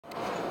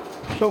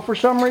So for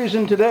some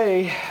reason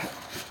today,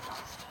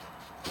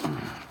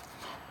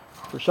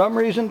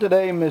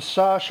 Miss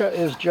Sasha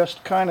is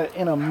just kind of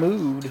in a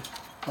mood.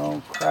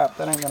 Oh crap,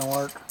 that ain't gonna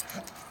work.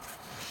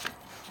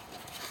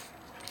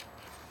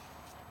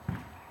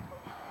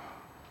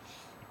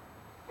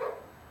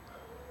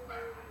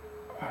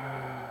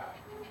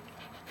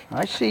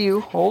 I see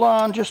you. Hold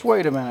on, just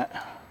wait a minute.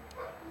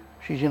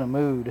 She's in a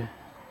mood.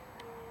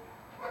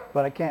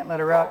 But I can't let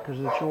her out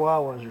because the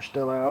chihuahuas are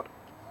still out.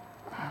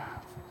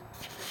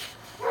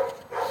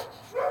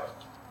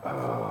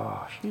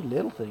 Oh, she's a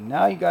little thing.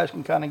 Now you guys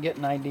can kind of get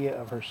an idea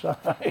of her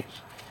size.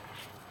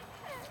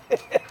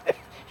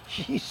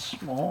 She's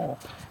small.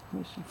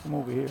 Let me see from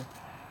over here.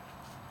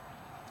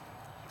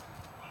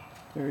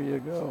 There you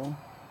go.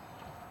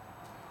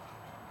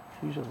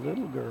 She's a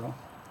little girl.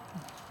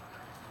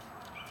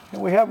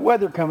 And we have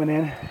weather coming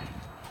in.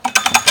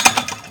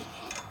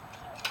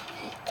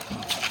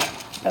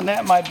 And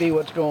that might be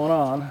what's going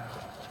on.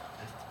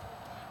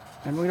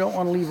 And we don't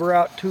want to leave her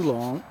out too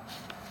long,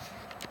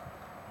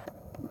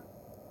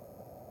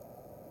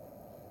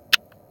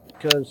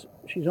 because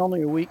she's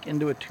only a week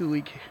into a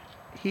 2-week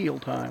heel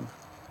time.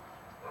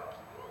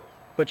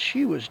 But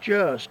she was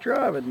just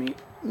driving me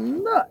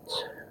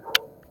nuts.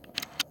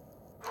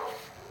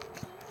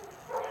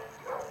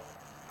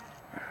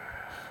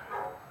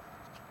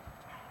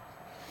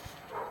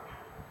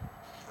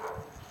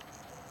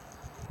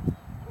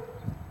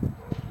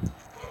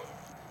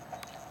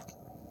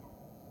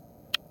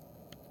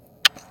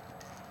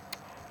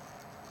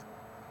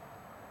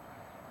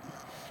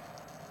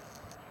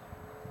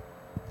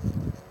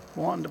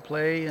 Wanting to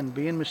play and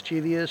being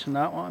mischievous and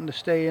not wanting to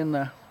stay in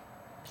the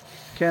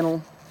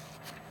kennel.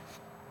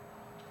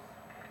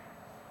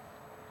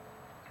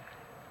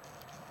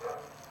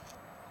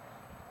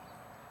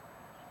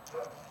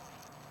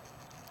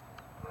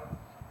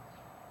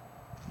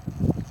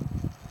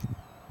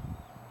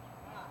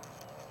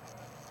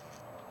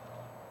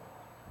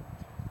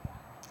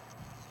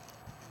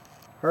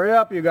 Hurry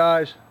up, you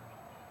guys.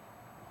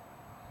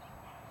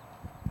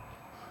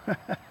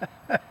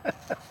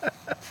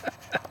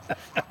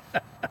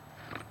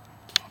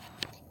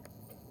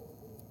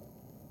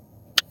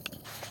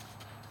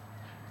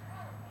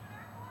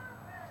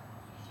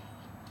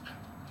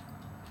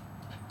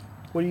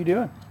 What are you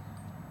doing?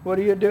 What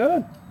are you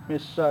doing,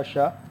 Miss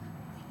Sasha?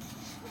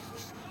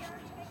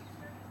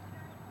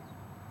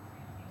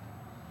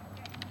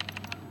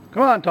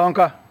 Come on,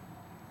 Tonka.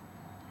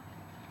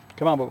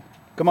 Come on, Bobo.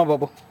 Come on,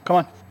 Bobo. Come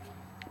on.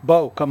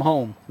 Bo, come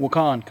home.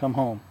 Wakan, come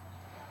home.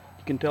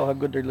 You can tell how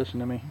good they're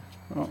listening to me.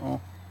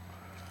 Uh-oh.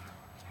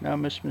 Now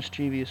Miss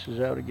Mischievous is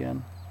out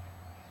again.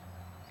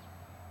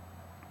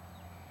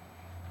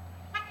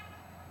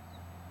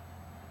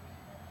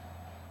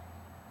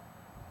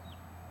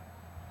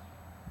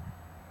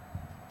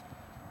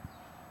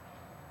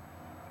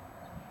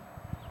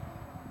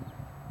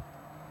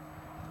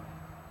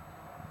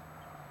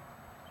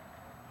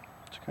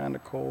 It's kind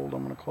of cold.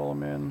 I'm going to call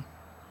them in.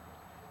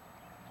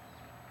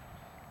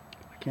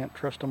 I can't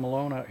trust them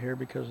alone out here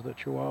because of the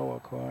Chihuahua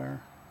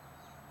choir.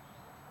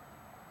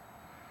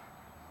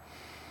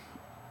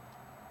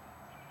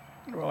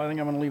 Well, I think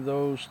I'm going to leave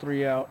those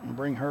 3 out and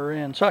bring her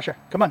in. Sasha,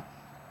 come on.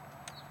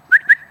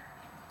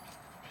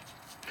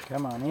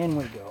 Come on, in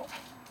we go.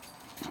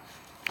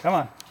 Come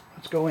on,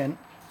 let's go in.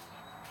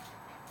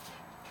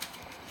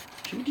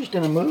 She's just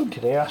in a mood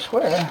today, I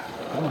swear.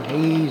 I'm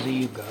hazy,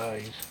 you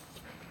guys.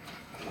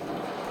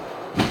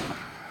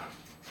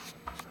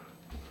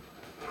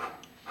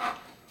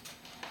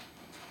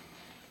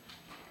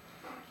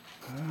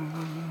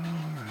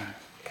 Alright.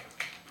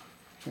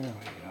 There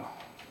we go.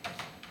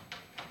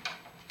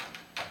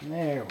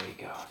 There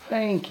we go.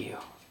 Thank you.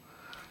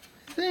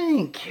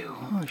 Thank you.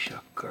 Who's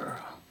your girl?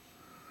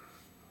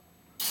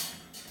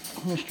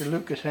 Mr.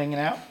 Lucas hanging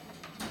out.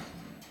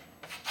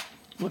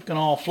 Looking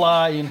all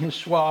fly in his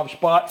suave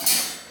spot.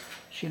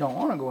 She don't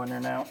want to go in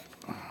there now.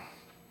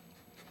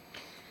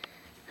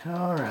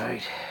 All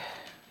right.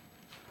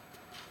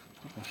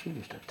 Oh, she's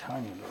just a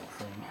tiny little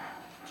thing.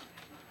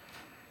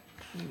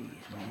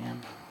 Jeez,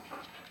 man.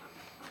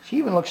 She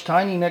even looks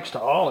tiny next to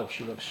Olive.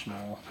 She looks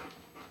small.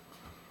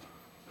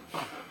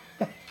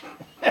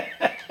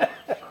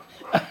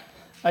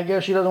 I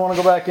guess she doesn't want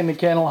to go back in the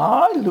kennel.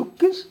 Hi,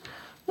 Lucas.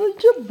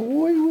 It's a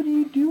boy. What are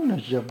you doing?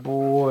 It's a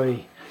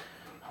boy.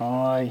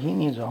 Hi, he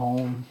needs a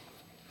home.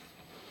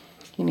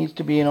 He needs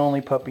to be an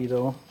only puppy,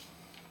 though.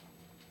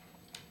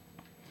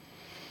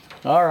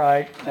 All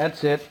right,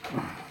 that's it.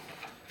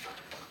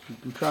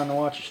 I've been trying to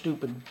watch a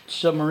stupid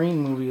submarine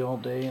movie all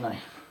day, and I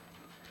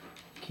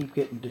keep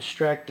getting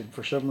distracted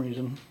for some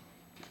reason.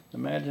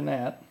 Imagine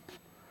that.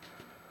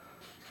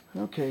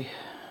 Okay.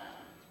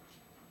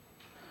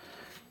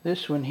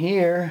 This one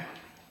here,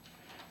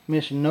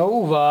 Miss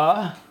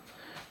Nova.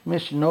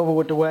 Miss Nova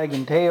with the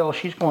wagging tail.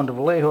 She's going to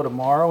Vallejo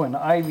tomorrow, and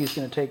Ivy's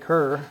going to take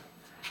her.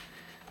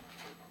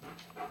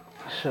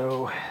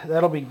 So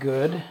that'll be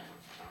good.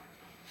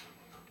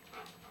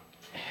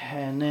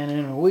 And then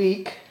in a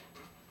week,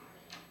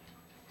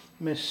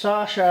 Miss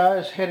Sasha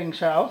is heading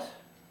south.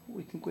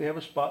 We think we have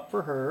a spot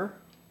for her.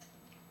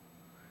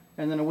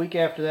 And then a week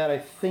after that, I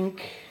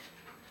think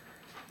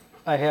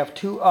I have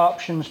 2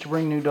 options to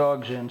bring new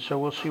dogs in. So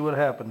we'll see what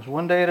happens.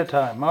 One day at a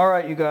time. All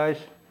right, you guys.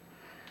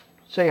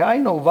 Say hi,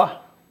 Nova.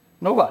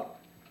 Nova.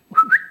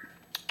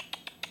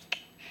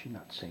 She's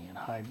not saying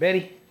hi.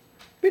 Betty.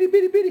 Betty,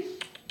 Betty, Betty.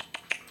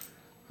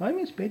 Hi,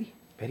 Miss Betty.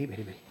 Betty,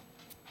 Betty, Betty.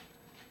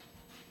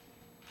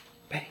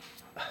 Betty.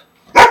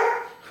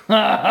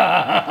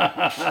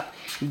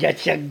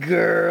 That's a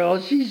girl.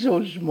 She's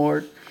so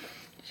smart.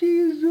 She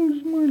is so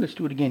smart. Let's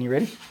do it again. You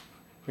ready?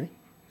 Ready?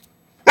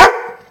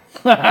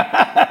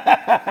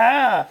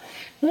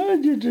 Oh,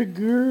 just a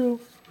girl.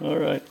 All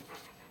right.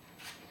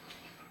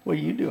 What are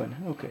you doing?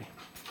 Okay.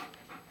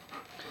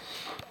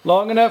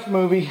 Long enough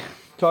movie.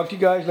 Talk to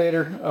you guys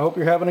later. I hope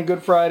you're having a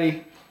good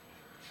Friday.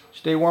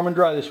 Stay warm and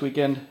dry this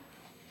weekend.